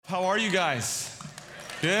How are you guys?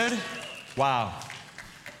 Good? Wow.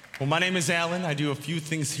 Well, my name is Alan. I do a few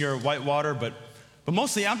things here at Whitewater, but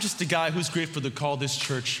mostly I'm just a guy who's grateful to call this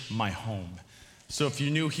church my home. So if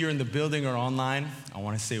you're new here in the building or online, I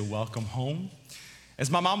want to say welcome home.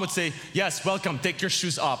 As my mom would say, yes, welcome, take your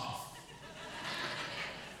shoes up.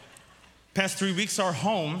 Past 3 weeks, our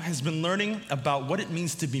home has been learning about what it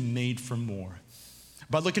means to be made for more.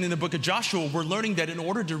 By looking in the book of Joshua, we're learning that in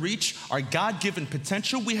order to reach our God-given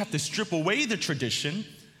potential, we have to strip away the tradition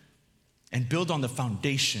and build on the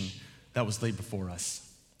foundation that was laid before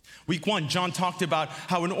us. Week 1, John talked about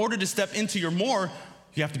how in order to step into your more,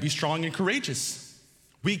 you have to be strong and courageous.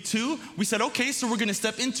 Week 2, we said, okay, so we're gonna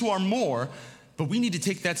step into our more, but we need to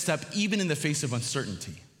take that step even in the face of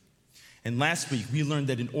uncertainty. And last week, we learned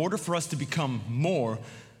that in order for us to become more,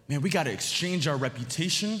 man, we gotta exchange our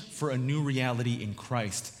reputation for a new reality in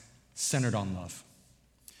Christ, centered on love.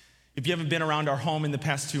 If you haven't been around our home in the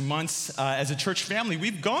past 2 months, as a church family,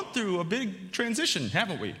 we've gone through a big transition,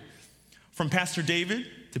 haven't we? From Pastor David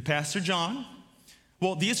to Pastor John.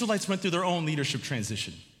 Well, the Israelites went through their own leadership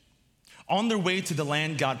transition. On their way to the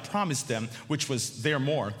land God promised them, which was their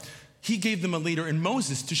more, he gave them a leader in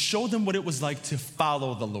Moses to show them what it was like to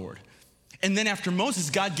follow the Lord. And then after Moses,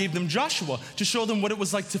 God gave them Joshua to show them what it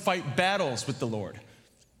was like to fight battles with the Lord.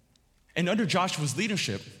 And under Joshua's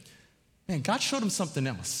leadership, man, God showed them something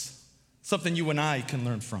else, something you and I can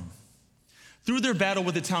learn from. Through their battle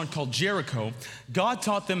with a town called Jericho, God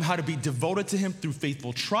taught them how to be devoted to him through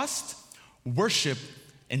faithful trust, worship,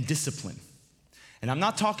 and discipline. And I'm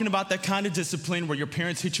not talking about that kind of discipline where your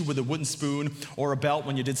parents hit you with a wooden spoon or a belt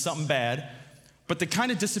when you did something bad, but the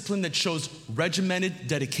kind of discipline that shows regimented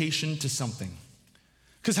dedication to something.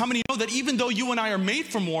 Because how many know that even though you and I are made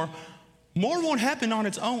for more, more won't happen on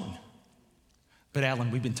its own? But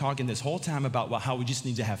Alan, we've been talking this whole time about how we just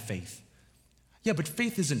need to have faith. Yeah, but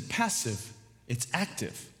faith isn't passive, it's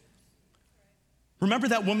active. Remember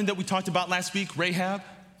that woman that we talked about last week, Rahab?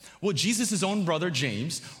 Well, Jesus' own brother,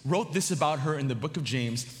 James, wrote this about her in the book of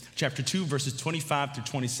James, chapter 2, verses 25 through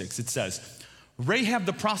 26. It says, Rahab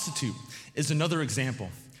the prostitute is another example.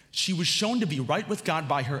 She was shown to be right with God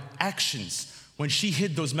by her actions when she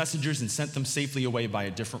hid those messengers and sent them safely away by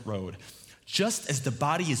a different road. Just as the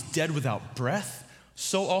body is dead without breath,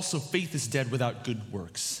 so also faith is dead without good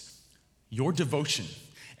works. Your devotion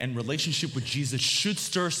and relationship with Jesus should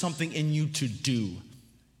stir something in you to do.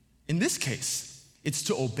 In this case, it's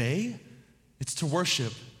to obey, it's to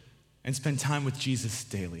worship, and spend time with Jesus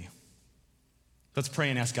daily. Let's pray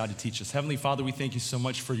and ask God to teach us. Heavenly Father, we thank you so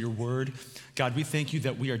much for your word. God, we thank you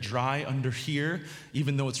that we are dry under here,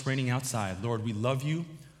 even though it's raining outside. Lord, we love you.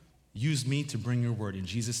 Use me to bring your word. In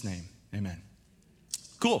Jesus' name, amen.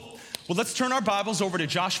 Cool. Well, let's turn our Bibles over to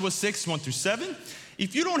Joshua 6, 1 through 7.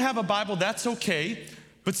 If you don't have a Bible, that's okay,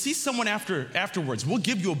 but see someone afterwards. We'll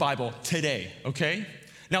give you a Bible today, okay?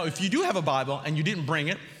 Now, if you do have a Bible and you didn't bring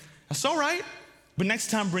it, that's all right, but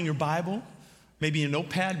next time bring your Bible, maybe a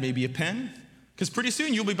notepad, maybe a pen, because pretty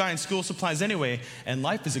soon you'll be buying school supplies anyway, and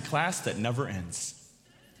life is a class that never ends.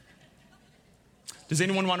 Does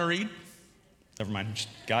anyone want to read? Never mind,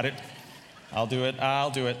 got it. I'll do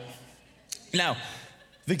it. Now,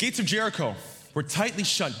 the gates of Jericho were tightly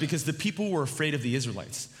shut because the people were afraid of the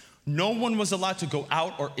Israelites. No one was allowed to go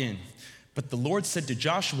out or in, but the Lord said to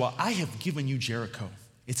Joshua, I have given you Jericho,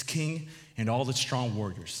 its king and all its strong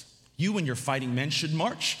warriors. You and your fighting men should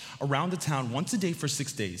march around the town once a day for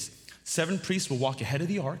 6 days. 7 priests will walk ahead of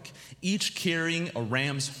the ark, each carrying a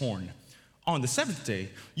ram's horn. On the 7th day,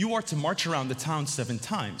 you are to march around the town 7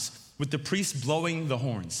 times, with the priests blowing the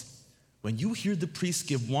horns. When you hear the priests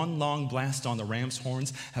give one long blast on the ram's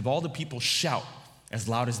horns, have all the people shout as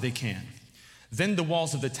loud as they can. Then the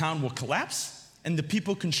walls of the town will collapse, and the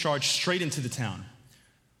people can charge straight into the town.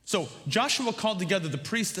 So Joshua called together the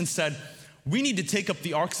priests and said, we need to take up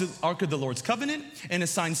the ark of the Lord's covenant and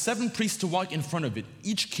assign 7 priests to walk in front of it,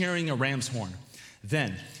 each carrying a ram's horn.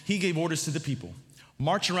 Then he gave orders to the people,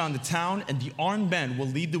 march around the town, and the armed men will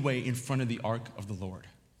lead the way in front of the ark of the Lord.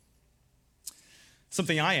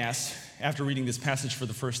 Something I asked after reading this passage for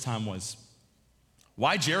the first time was,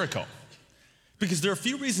 why Jericho? Because there are a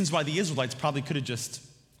few reasons why the Israelites probably could have just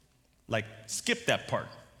skipped that part.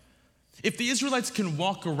 If the Israelites can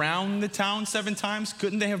walk around the town 7 times,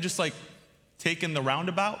 couldn't they have just taken the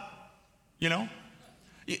roundabout, you know?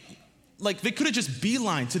 They could have just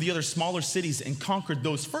beelined to the other smaller cities and conquered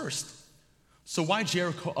those first. So why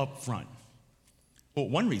Jericho up front? Well,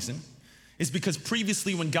 one reason is because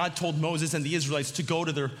previously when God told Moses and the Israelites to go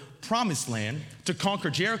to their promised land to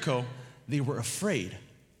conquer Jericho, they were afraid,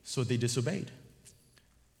 so they disobeyed.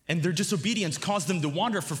 And their disobedience caused them to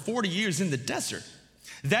wander for 40 years in the desert.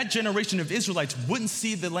 That generation of Israelites wouldn't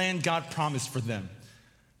see the land God promised for them.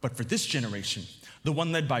 But for this generation, the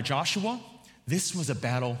one led by Joshua, this was a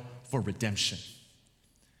battle for redemption.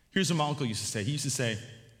 Here's what my uncle used to say. He used to say,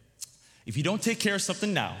 if you don't take care of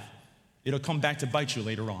something now, it'll come back to bite you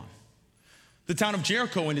later on. The town of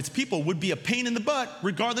Jericho and its people would be a pain in the butt,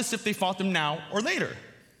 regardless if they fought them now or later.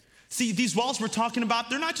 See, these walls we're talking about,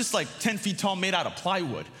 they're not just like 10 feet tall made out of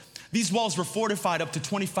plywood. These walls were fortified up to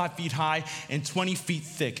 25 feet high and 20 feet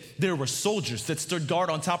thick. There were soldiers that stood guard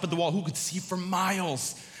on top of the wall who could see for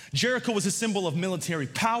miles. Jericho was a symbol of military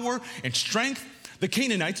power and strength. The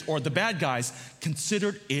Canaanites, or the bad guys,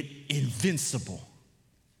 considered it invincible.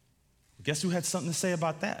 Guess who had something to say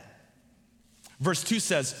about that? Verse 2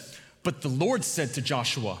 says, but the Lord said to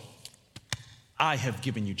Joshua, I have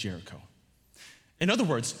given you Jericho. In other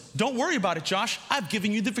words, don't worry about it, Josh. I've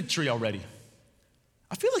given you the victory already.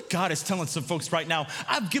 I feel like God is telling some folks right now,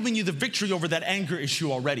 I've given you the victory over that anger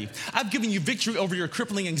issue already. I've given you victory over your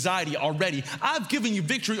crippling anxiety already. I've given you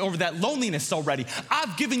victory over that loneliness already.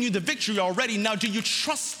 I've given you the victory already. Now, do you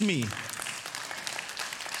trust me?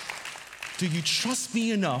 Do you trust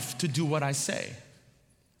me enough to do what I say?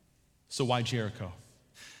 So why Jericho?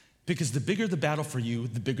 Because the bigger the battle for you,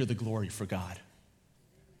 the bigger the glory for God.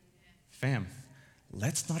 Fam,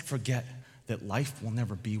 let's not forget that life will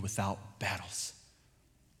never be without battles.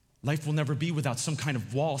 Life will never be without some kind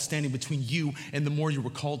of wall standing between you and the more you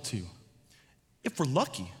were called to. If we're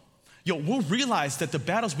lucky, we'll realize that the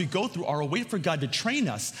battles we go through are a way for God to train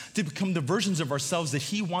us to become the versions of ourselves that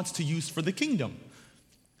He wants to use for the kingdom.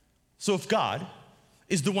 So if God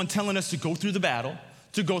is the one telling us to go through the battle,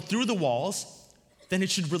 to go through the walls, then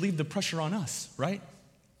it should relieve the pressure on us, right?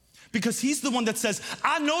 Because He's the one that says,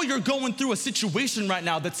 I know you're going through a situation right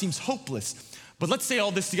now that seems hopeless, but let's say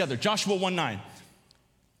all this together. Joshua 1:9.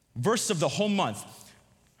 Verse of the whole month.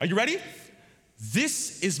 Are you ready?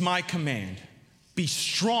 This is my command. Be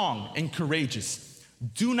strong and courageous.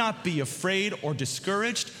 Do not be afraid or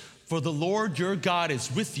discouraged, for the Lord your God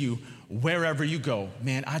is with you wherever you go.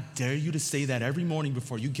 Man, I dare you to say that every morning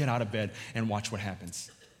before you get out of bed and watch what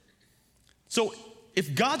happens. So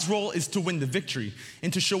if God's role is to win the victory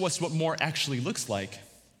and to show us what more actually looks like,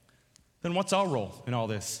 then what's our role in all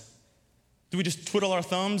this? Do we just twiddle our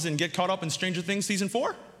thumbs and get caught up in Stranger Things season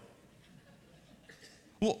 4?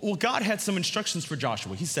 Well, God had some instructions for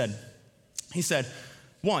Joshua. He said,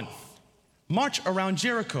 1, march around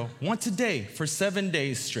Jericho once a day for 7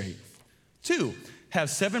 days straight. 2,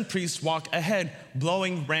 have 7 priests walk ahead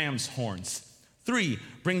blowing ram's horns. 3,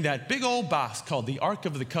 bring that big old box called the Ark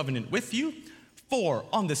of the Covenant with you. 4,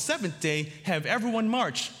 on the 7th day, have everyone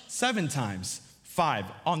march 7 times. 5,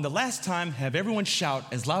 on the last time, have everyone shout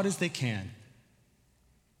as loud as they can.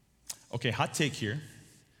 Okay, hot take here.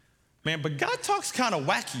 Man, but God talks kind of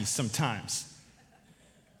wacky sometimes.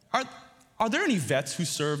 Are there any vets who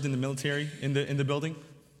served in the military in the building?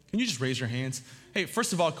 Can you just raise your hands? Hey,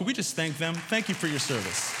 first of all, could we just thank them? Thank you for your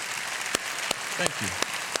service. Thank you.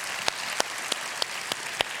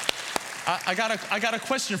 I got a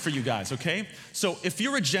question for you guys, okay? So if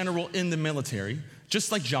you're a general in the military,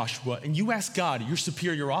 just like Joshua, and you ask God, your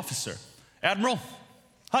superior officer, Admiral,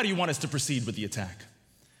 how do you want us to proceed with the attack?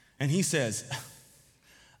 And he says,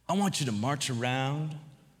 I want you to march around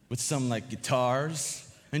with some like guitars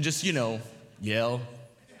and just, yell.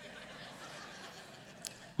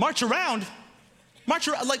 March around,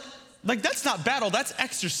 like that's not battle, that's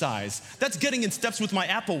exercise. That's getting in steps with my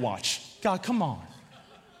Apple Watch. God, come on.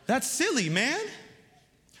 That's silly, man.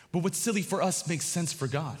 But what's silly for us makes sense for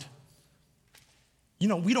God.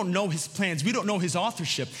 We don't know His plans. We don't know His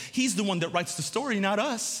authorship. He's the one that writes the story, not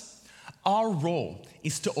us. Our role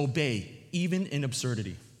is to obey, even in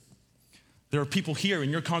absurdity. There are people here in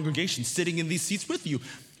your congregation sitting in these seats with you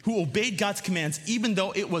who obeyed God's commands even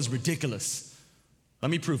though it was ridiculous.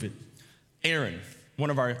 Let me prove it. Aaron, one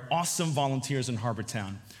of our awesome volunteers in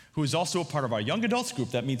Harbortown, who is also a part of our young adults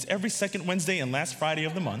group that meets every second Wednesday and last Friday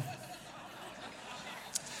of the month,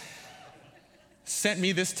 sent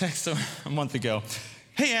me this text a month ago.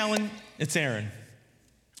 Hey, Alan, it's Aaron.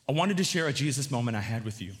 I wanted to share a Jesus moment I had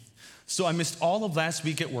with you. So I missed all of last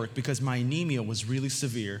week at work because my anemia was really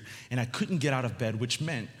severe and I couldn't get out of bed, which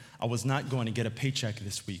meant I was not going to get a paycheck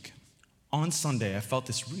this week. On Sunday, I felt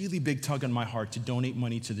this really big tug on my heart to donate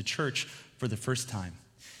money to the church for the first time,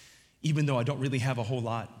 even though I don't really have a whole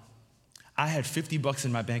lot. I had $50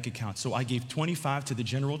 in my bank account, so I gave $25 to the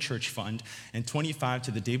General Church Fund and $25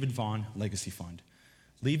 to the David Vaughn Legacy Fund,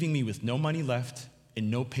 leaving me with no money left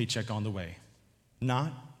and no paycheck on the way.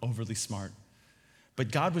 Not overly smart. But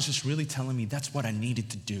God was just really telling me that's what I needed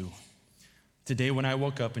to do. Today when I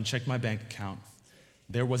woke up and checked my bank account,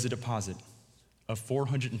 there was a deposit of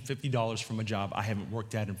 $450 from a job I haven't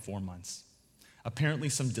worked at in 4 months. Apparently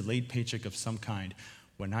some delayed paycheck of some kind.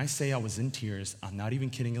 When I say I was in tears, I'm not even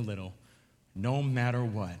kidding a little. No matter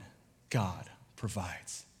what, God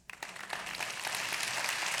provides.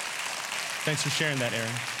 Thanks for sharing that,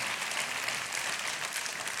 Aaron.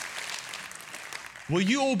 Will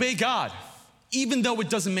you obey God, even though it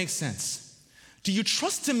doesn't make sense? Do you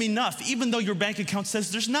trust him enough, even though your bank account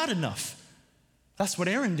says there's not enough? That's what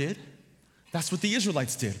Aaron did. That's what the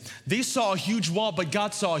Israelites did. They saw a huge wall, but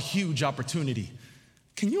God saw a huge opportunity.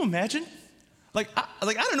 Can you imagine? I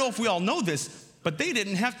don't know if we all know this, but they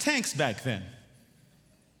didn't have tanks back then.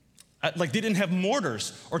 They didn't have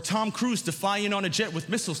mortars or Tom Cruise to fly in on a jet with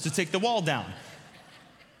missiles to take the wall down.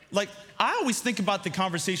 I always think about the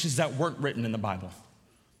conversations that weren't written in the Bible.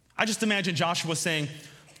 I just imagine Joshua saying,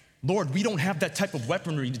 Lord, we don't have that type of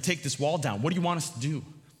weaponry to take this wall down. What do you want us to do?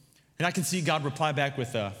 And I can see God reply back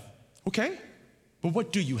with, okay, but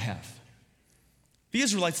what do you have? The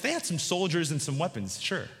Israelites, they had some soldiers and some weapons,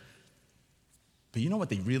 sure. But you know what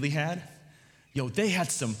they really had? They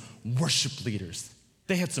had some worship leaders.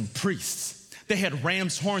 They had some priests. They had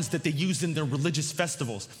ram's horns that they used in their religious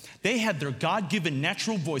festivals. They had their God-given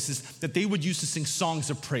natural voices that they would use to sing songs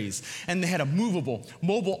of praise. And they had a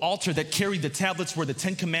mobile altar that carried the tablets where the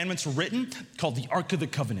 10 Commandments were written, called the Ark of the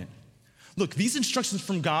Covenant. Look, these instructions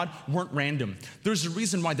from God weren't random. There's a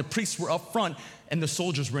reason why the priests were up front and the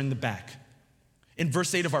soldiers were in the back. In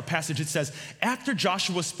verse 8 of our passage, it says, after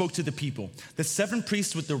Joshua spoke to the people, the 7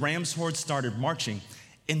 priests with the ram's horns started marching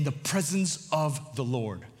in the presence of the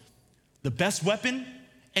Lord. The best weapon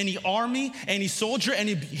any army, any soldier,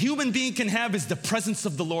 any human being can have is the presence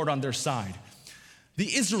of the Lord on their side.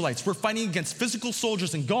 The Israelites were fighting against physical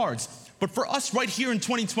soldiers and guards, but for us right here in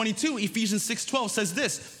 2022, Ephesians 6:12 says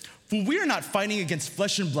this, for we are not fighting against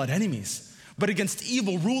flesh and blood enemies, but against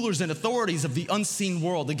evil rulers and authorities of the unseen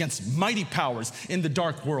world, against mighty powers in the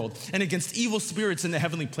dark world, and against evil spirits in the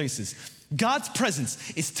heavenly places. God's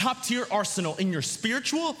presence is top-tier arsenal in your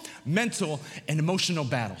spiritual, mental, and emotional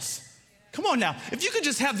battles. Come on now, if you could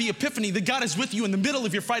just have the epiphany that God is with you in the middle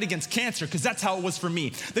of your fight against cancer, because that's how it was for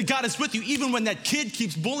me. That God is with you even when that kid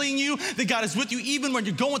keeps bullying you. That God is with you even when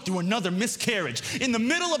you're going through another miscarriage. In the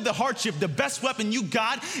middle of the hardship, the best weapon you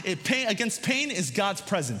got against pain is God's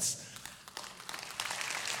presence.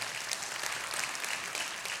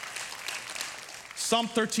 Psalm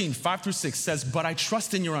 13, 5-6 says, but I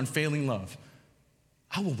trust in your unfailing love.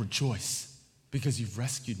 I will rejoice because you've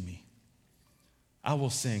rescued me. I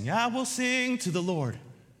will sing to the Lord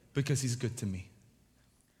because he's good to me.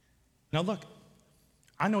 Now look,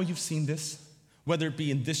 I know you've seen this, whether it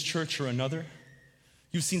be in this church or another.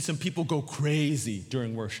 You've seen some people go crazy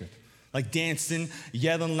during worship, like dancing,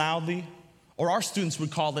 yelling loudly, or our students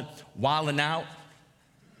would call it wilding out.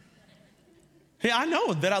 Hey, I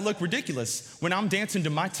know that I look ridiculous when I'm dancing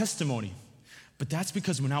to my testimony, but that's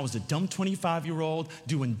because when I was a dumb 25-year-old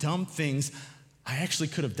doing dumb things, I actually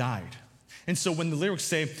could have died. And so when the lyrics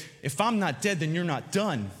say, if I'm not dead, then you're not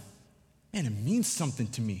done, man, it means something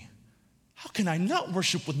to me. How can I not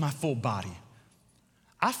worship with my full body?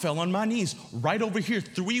 I fell on my knees right over here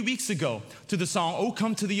 3 weeks ago to the song, Oh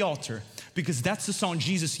Come to the Altar, because that's the song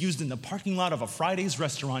Jesus used in the parking lot of a Friday's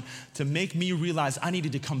restaurant to make me realize I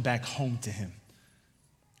needed to come back home to him.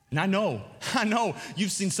 And I know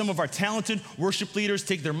you've seen some of our talented worship leaders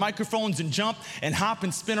take their microphones and jump and hop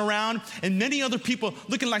and spin around, and many other people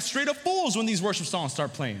looking like straight up fools when these worship songs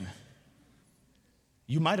start playing.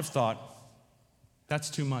 You might have thought, that's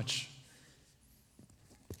too much.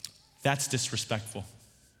 That's disrespectful.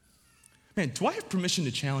 Man, do I have permission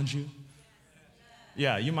to challenge you?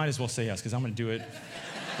 Yeah, you might as well say yes, because I'm gonna do it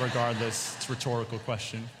regardless. It's a rhetorical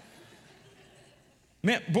question.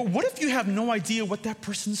 Man, but what if you have no idea what that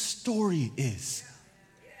person's story is?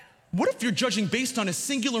 What if you're judging based on a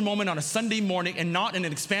singular moment on a Sunday morning and not in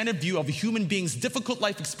an expanded view of a human being's difficult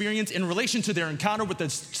life experience in relation to their encounter with the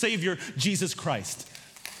Savior, Jesus Christ?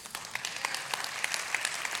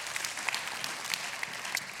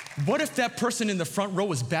 What if that person in the front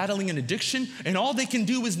row is battling an addiction and all they can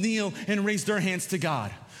do is kneel and raise their hands to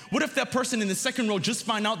God? What if that person in the second row just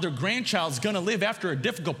find out their grandchild's gonna live after a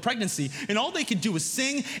difficult pregnancy and all they can do is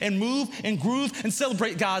sing and move and groove and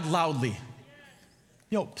celebrate God loudly?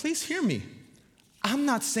 Please hear me. I'm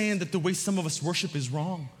not saying that the way some of us worship is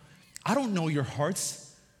wrong. I don't know your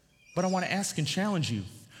hearts, but I wanna ask and challenge you.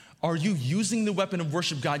 Are you using the weapon of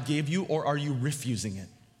worship God gave you, or are you refusing it?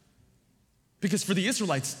 Because for the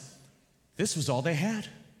Israelites, this was all they had.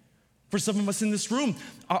 For some of us in this room,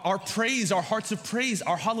 our praise, our hearts of praise,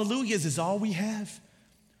 our hallelujahs is all we have.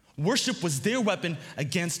 Worship was their weapon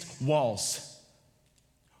against walls.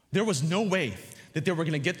 There was no way that they were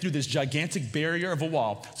gonna get through this gigantic barrier of a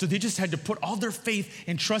wall. So they just had to put all their faith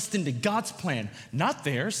and trust into God's plan, not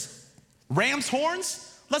theirs. Ram's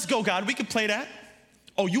horns? Let's go, God, we can play that.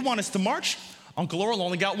 Oh, you want us to march? Uncle Earl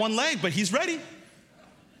only got one leg, but he's ready.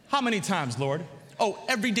 How many times, Lord? Oh,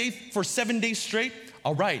 every day for 7 days straight?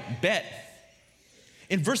 All right, bet.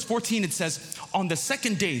 In verse 14, it says, on the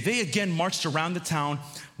second day, they again marched around the town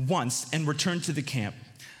once and returned to the camp.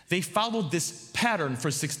 They followed this pattern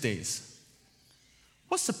for 6 days.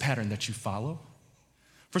 What's the pattern that you follow?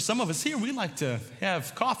 For some of us here, we like to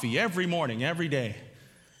have coffee every morning, every day.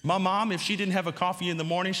 My mom, if she didn't have a coffee in the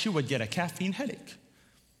morning, she would get a caffeine headache.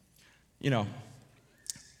 You know,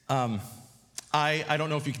 I don't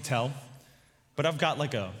know if you can tell, but I've got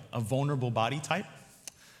like a vulnerable body type.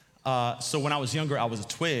 So when I was younger, I was a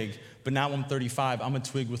twig, but now I'm 35, I'm a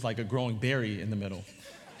twig with like a growing berry in the middle.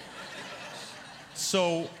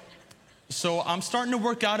 So I'm starting to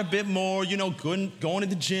work out a bit more, you know, going to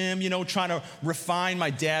the gym, you know, trying to refine my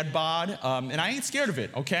dad bod, and I ain't scared of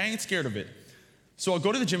it, okay? I ain't scared of it. So I'll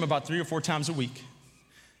go to the gym about 3 or 4 times a week,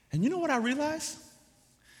 and you know what I realize?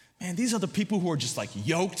 Man, these are the people who are just like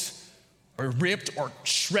yoked or ripped or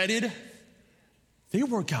shredded. They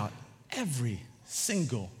work out every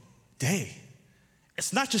single day.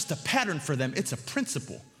 It's not just a pattern for them, it's a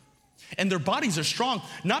principle. And their bodies are strong,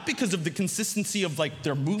 not because of the consistency of like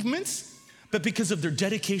their movements, but because of their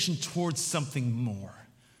dedication towards something more.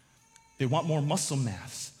 They want more muscle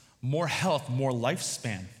mass, more health, more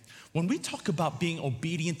lifespan. When we talk about being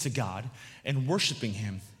obedient to God and worshiping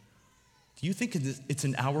Him, do you think it's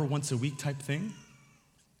an hour once a week type thing?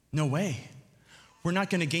 No way. We're not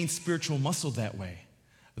gonna gain spiritual muscle that way.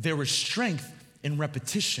 There is strength in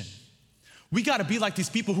repetition. We gotta be like these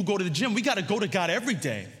people who go to the gym. We gotta go to God every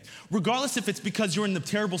day. Regardless if it's because you're in a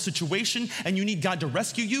terrible situation and you need God to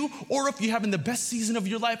rescue you, or if you're having the best season of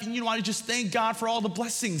your life and you want to just thank God for all the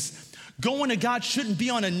blessings. Going to God shouldn't be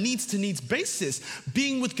on a needs-to-needs basis.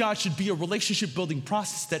 Being with God should be a relationship-building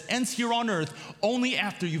process that ends here on earth only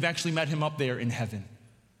after you've actually met Him up there in heaven.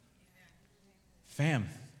 Fam,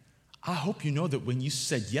 I hope you know that when you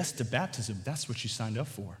said yes to baptism, that's what you signed up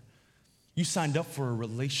for. You signed up for a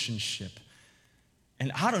relationship.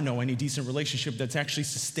 And I don't know any decent relationship that's actually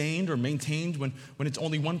sustained or maintained when it's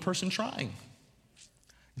only one person trying.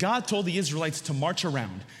 God told the Israelites to march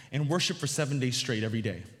around and worship for 7 days straight every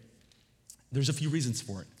day. There's a few reasons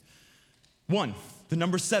for it. One, the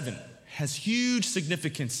number 7 has huge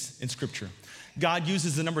significance in Scripture. God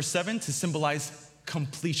uses the number 7 to symbolize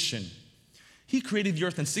completion. He created the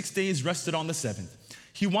earth in 6 days, rested on the 7th.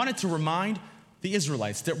 He wanted to remind the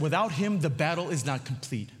Israelites that without Him, the battle is not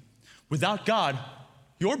complete. Without God,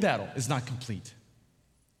 your battle is not complete.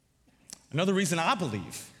 Another reason I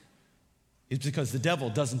believe is because the devil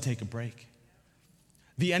doesn't take a break.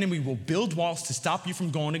 The enemy will build walls to stop you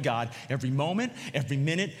from going to God every moment, every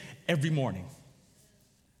minute, every morning.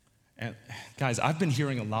 And guys, I've been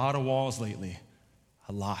hearing a lot of walls lately,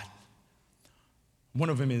 a lot. One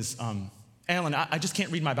of them is, Alan, I just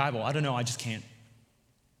can't read my Bible. I don't know, I just can't.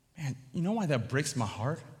 Man, you know why that breaks my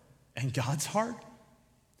heart and God's heart?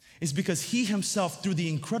 Is because He Himself, through the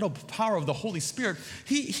incredible power of the Holy Spirit,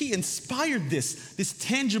 He inspired this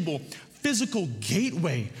tangible, physical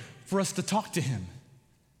gateway for us to talk to Him.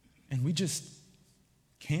 And we just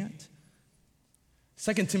can't.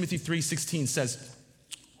 2 Timothy 3:16 says,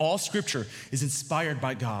 all Scripture is inspired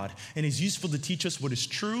by God and is useful to teach us what is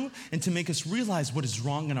true and to make us realize what is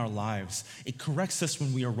wrong in our lives. It corrects us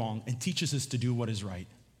when we are wrong and teaches us to do what is right.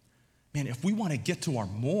 Man, if we want to get to our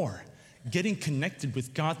more, getting connected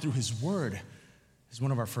with God through His Word is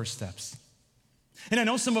one of our first steps. And I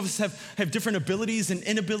know some of us have different abilities and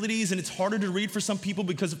inabilities, and it's harder to read for some people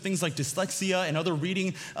because of things like dyslexia and other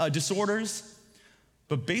reading disorders.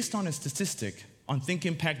 But based on a statistic on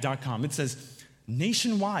thinkimpact.com, it says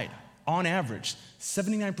nationwide, on average,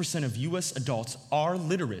 79% of US adults are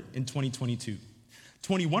literate in 2022.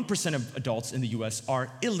 21% of adults in the US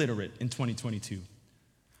are illiterate in 2022.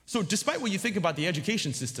 So despite what you think about the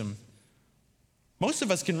education system, most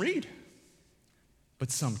of us can read,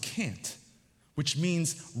 but some can't, which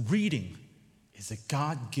means reading is a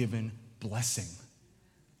God-given blessing.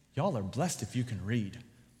 Y'all are blessed if you can read.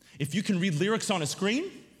 If you can read lyrics on a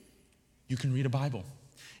screen, you can read a Bible.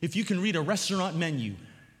 If you can read a restaurant menu,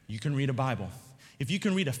 you can read a Bible. If you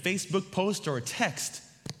can read a Facebook post or a text,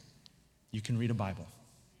 you can read a Bible.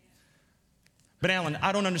 But Alan,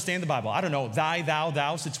 I don't understand the Bible. I don't know, thy, thou,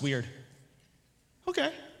 thous, it's weird.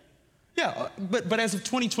 Okay. Yeah, but as of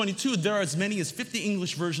 2022, there are as many as 50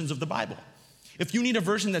 English versions of the Bible. If you need a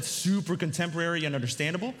version that's super contemporary and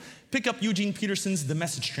understandable, pick up Eugene Peterson's The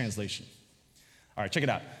Message translation. All right, check it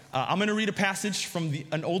out. I'm going to read a passage from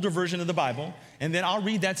an older version of the Bible, and then I'll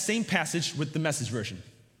read that same passage with the Message version.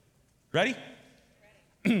 Ready?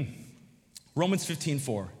 Romans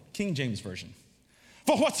 15:4, King James Version.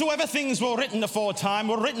 For whatsoever things were written aforetime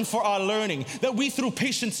were written for our learning, that we through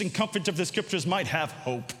patience and comfort of the Scriptures might have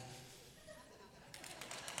hope.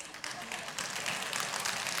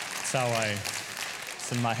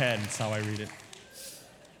 It's in my head, it's how I read it.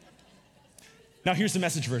 Now here's the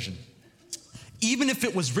Message version. Even if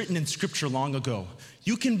it was written in Scripture long ago,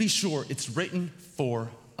 you can be sure it's written for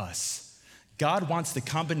us. God wants the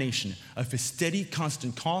combination of his steady,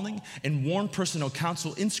 constant calling and warm personal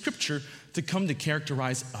counsel in Scripture to come to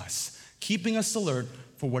characterize us, keeping us alert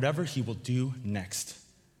for whatever he will do next.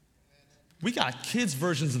 We got kids'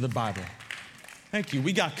 versions of the Bible. Thank you.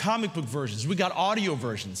 We got comic book versions. We got audio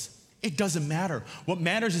versions. It doesn't matter. What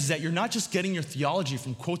matters is that you're not just getting your theology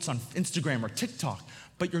from quotes on Instagram or TikTok,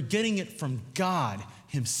 but you're getting it from God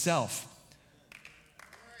himself.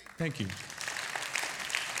 Thank you.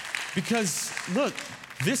 Because look,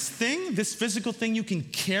 this physical thing you can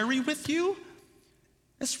carry with you,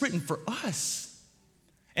 it's written for us.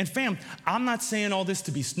 And fam, I'm not saying all this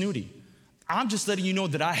to be snooty. I'm just letting you know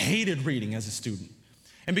that I hated reading as a student.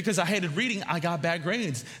 And because I hated reading, I got bad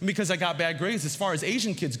grades. And because I got bad grades, as far as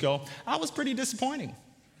Asian kids go, I was pretty disappointing.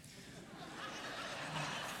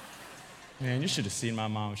 Man, you should have seen my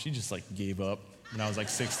mom. She just gave up when I was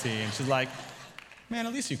 16. She's like, man,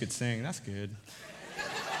 at least you could sing. That's good.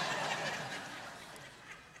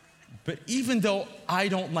 But even though I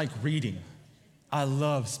don't like reading, I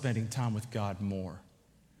love spending time with God more.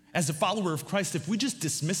 As a follower of Christ, if we just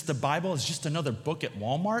dismiss the Bible as just another book at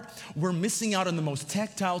Walmart, we're missing out on the most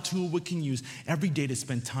tactile tool we can use every day to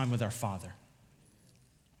spend time with our Father.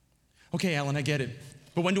 Okay, Alan, I get it.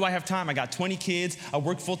 But when do I have time? I got 20 kids, I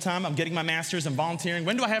work full time, I'm getting my master's, I'm volunteering.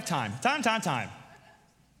 When do I have time? Time.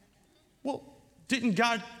 Well, didn't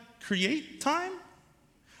God create time?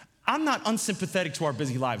 I'm not unsympathetic to our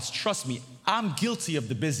busy lives. Trust me, I'm guilty of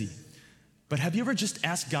the busy. But have you ever just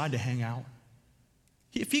asked God to hang out?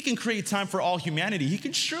 If he can create time for all humanity, he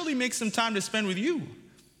can surely make some time to spend with you.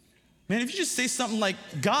 Man, if you just say something like,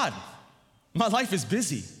 God, my life is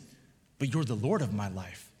busy, but you're the Lord of my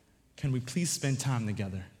life. Can we please spend time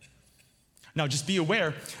together? Now, just be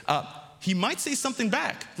aware, he might say something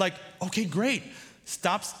back, like, okay, great.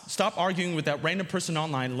 Stop arguing with that random person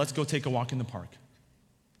online and let's go take a walk in the park.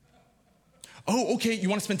 Oh, okay, you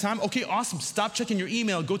want to spend time? Okay, awesome. Stop checking your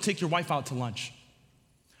email. Go take your wife out to lunch.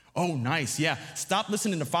 Oh, nice, yeah. Stop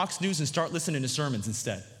listening to Fox News and start listening to sermons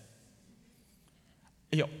instead.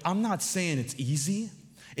 I'm not saying it's easy.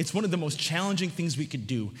 It's one of the most challenging things we could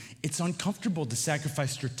do. It's uncomfortable to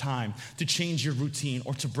sacrifice your time, to change your routine,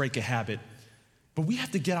 or to break a habit. But we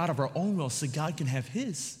have to get out of our own will so God can have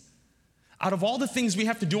his. Out of all the things we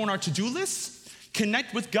have to do on our to-do list,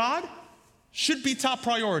 connect with God should be top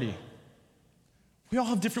priority. We all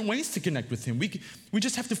have different ways to connect with him. We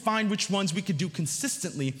just have to find which ones we could do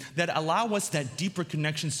consistently that allow us that deeper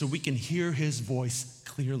connection so we can hear his voice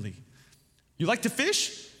clearly. You like to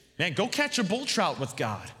fish? Man, go catch a bull trout with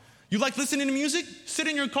God. You like listening to music? Sit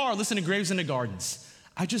in your car, listen to Graves in the Gardens.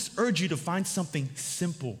 I just urge you to find something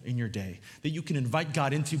simple in your day that you can invite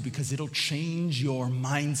God into because it'll change your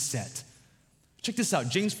mindset. Check this out.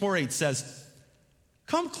 James 4:8 says,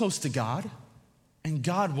 come close to God and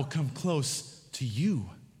God will come close to you.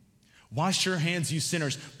 Wash your hands, you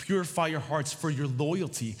sinners. Purify your hearts, for your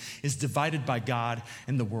loyalty is divided by God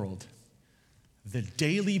and the world. The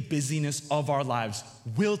daily busyness of our lives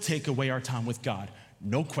will take away our time with God,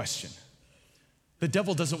 no question. The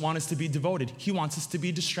devil doesn't want us to be devoted. He wants us to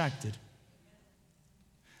be distracted.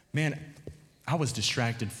 Man, I was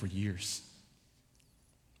distracted for years.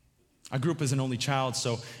 I grew up as an only child,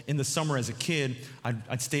 so in the summer as a kid,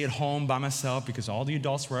 I'd stay at home by myself because all the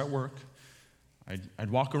adults were at work. I'd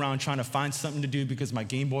walk around trying to find something to do because my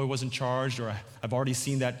Game Boy wasn't charged, or I've already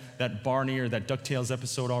seen that Barney or that DuckTales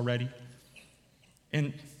episode already.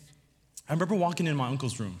 And I remember walking in my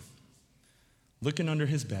uncle's room, looking under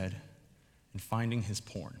his bed and finding his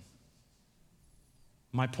porn.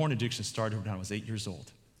 My porn addiction started when I was 8 years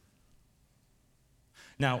old.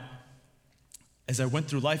 Now, as I went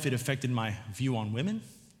through life, it affected my view on women.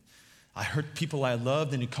 I hurt people I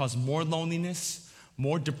loved, and it caused more loneliness,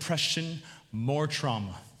 more depression, more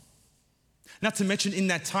trauma. Not to mention, in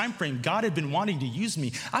that time frame, God had been wanting to use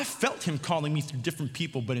me. I felt him calling me through different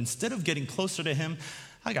people, but instead of getting closer to him,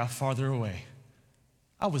 I got farther away.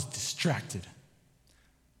 I was distracted.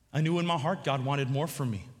 I knew in my heart God wanted more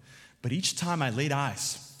from me, but each time I laid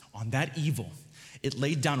eyes on that evil, It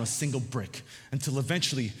laid down a single brick until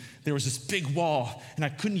eventually there was this big wall and I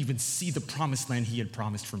couldn't even see the promised land he had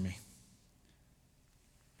promised for me.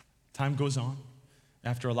 Time goes on.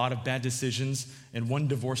 After a lot of bad decisions and one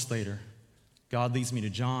divorce later, God leads me to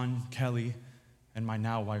John, Kelly, and my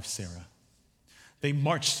now wife, Sarah. They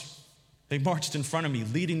marched in front of me,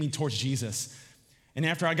 leading me towards Jesus. And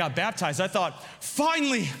after I got baptized, I thought,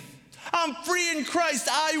 finally, I'm free in Christ.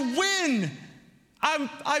 I win.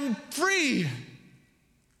 I'm free.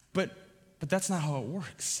 But that's not how it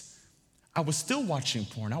works. I was still watching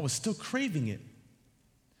porn. I was still craving it.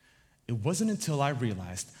 It wasn't until I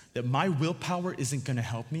realized that my willpower isn't going to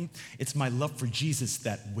help me. It's my love for Jesus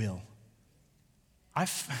that will. I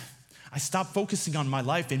stopped focusing on my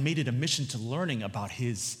life and made it a mission to learning about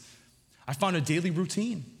his. I found a daily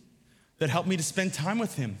routine that helped me to spend time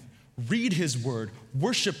with him, read his word,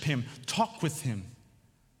 worship him, talk with him.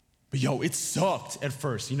 But it sucked at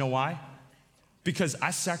first. You know why? Because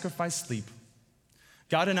I sacrificed sleep.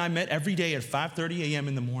 God and I met every day at 5:30 a.m.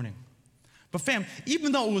 in the morning. But fam,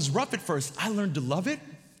 even though it was rough at first, I learned to love it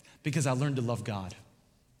because I learned to love God.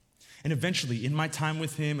 And eventually, in my time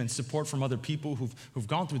with him and support from other people who've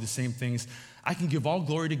gone through the same things, I can give all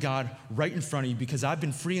glory to God right in front of you because I've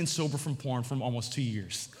been free and sober from porn for almost 2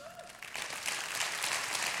 years.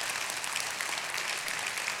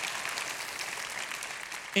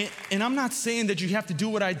 And I'm not saying that you have to do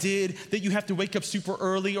what I did, that you have to wake up super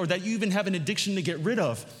early, or that you even have an addiction to get rid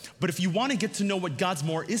of. But if you want to get to know what God's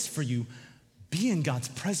more is for you, be in God's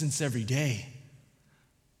presence every day.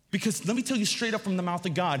 Because let me tell you straight up from the mouth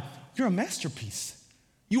of God, you're a masterpiece.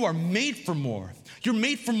 You are made for more. You're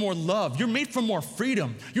made for more love. You're made for more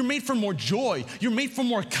freedom. You're made for more joy. You're made for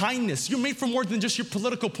more kindness. You're made for more than just your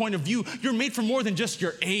political point of view. You're made for more than just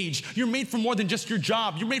your age. You're made for more than just your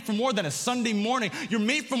job. You're made for more than a Sunday morning. You're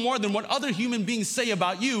made for more than what other human beings say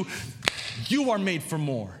about you. You are made for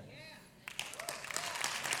more.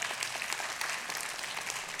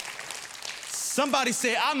 Somebody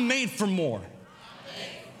say, I'm made for more.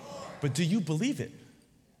 But do you believe it?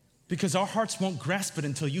 Because our hearts won't grasp it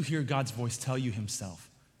until you hear God's voice tell you himself.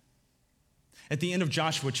 At the end of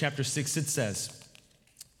Joshua chapter 6, it says,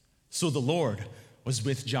 so the Lord was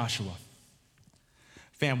with Joshua.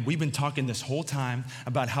 Fam, we've been talking this whole time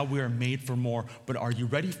about how we are made for more, but are you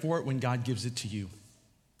ready for it when God gives it to you?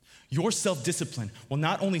 Your self-discipline will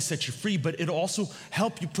not only set you free, but it'll also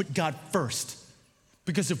help you put God first.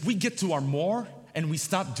 Because if we get to our more and we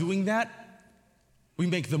stop doing that, we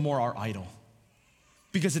make the more our idol.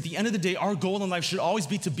 Because at the end of the day, our goal in life should always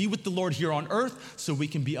be to be with the Lord here on earth so we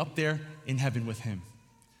can be up there in heaven with him.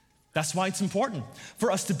 That's why it's important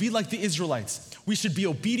for us to be like the Israelites. We should be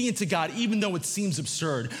obedient to God even though it seems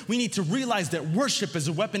absurd. We need to realize that worship is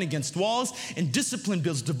a weapon against walls, and discipline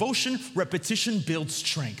builds devotion, repetition builds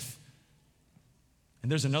strength.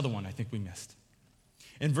 And there's another one I think we missed.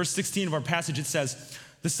 In verse 16 of our passage, it says,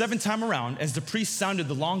 the seventh time around, as the priests sounded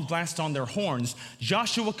the long blast on their horns,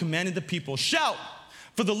 Joshua commanded the people, shout,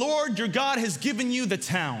 for the Lord your God has given you the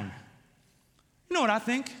town. You know what I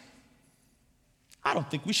think? I don't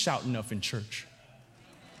think we shout enough in church.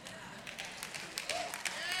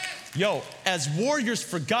 As warriors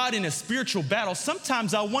for God in a spiritual battle,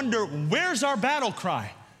 sometimes I wonder, where's our battle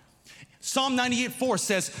cry? Psalm 98:4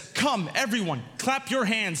 says, come everyone, clap your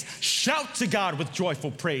hands, shout to God with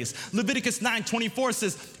joyful praise. Leviticus 9:24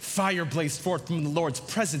 says, fire blazed forth from the Lord's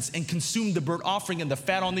presence and consumed the burnt offering and the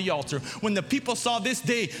fat on the altar. When the people saw this,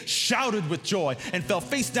 they shouted with joy and fell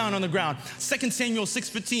face down on the ground. 2 Samuel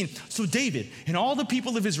 6:15, so David and all the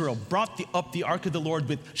people of Israel brought up the ark of the Lord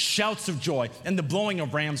with shouts of joy and the blowing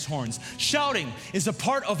of ram's horns. Shouting is a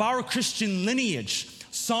part of our Christian lineage.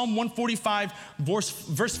 Psalm 145,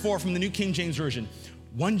 verse 4 from the New King James Version.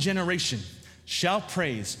 One generation shall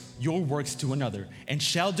praise your works to another and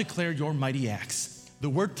shall declare your mighty acts. The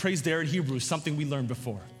word praise there in Hebrew is something we learned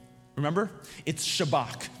before. Remember? It's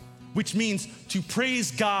shabach, which means to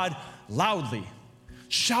praise God loudly.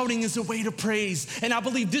 Shouting is a way to praise. And I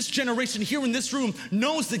believe this generation here in this room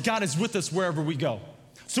knows that God is with us wherever we go.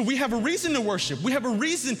 So we have a reason to worship. We have a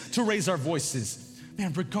reason to raise our voices.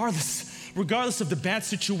 Man, regardless of the bad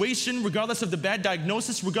situation, regardless of the bad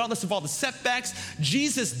diagnosis, regardless of all the setbacks,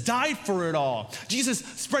 Jesus died for it all. Jesus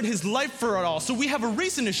spread his life for it all. So we have a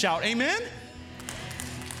reason to shout, amen?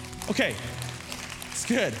 Okay, it's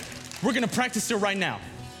good. We're gonna practice it right now.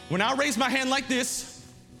 When I raise my hand like this,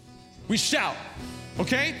 we shout,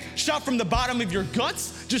 okay? Shout from the bottom of your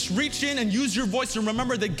guts. Just reach in and use your voice and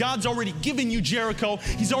remember that God's already given you Jericho.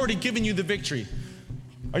 He's already given you the victory.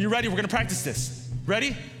 Are you ready? We're gonna practice this.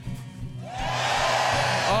 Ready?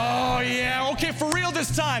 Oh yeah, okay, for real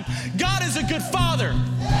this time. God is a good father.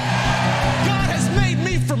 God has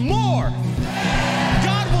for more.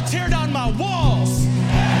 God will tear down my walls.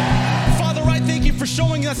 Father, I thank you for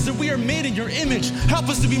showing us that we are made in your image. Help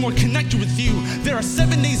us to be more connected with you. There are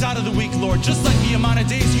 7 days out of the week, Lord, just like the amount of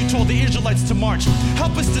days you told the Israelites to march.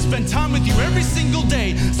 Help us to spend time with you every single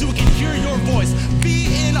day so we can hear your voice. Be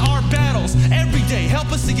in our battles every day.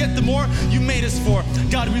 Help us to get the more you made us for.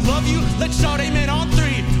 God, we love you. Let's shout amen on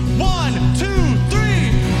 3. 1, 2,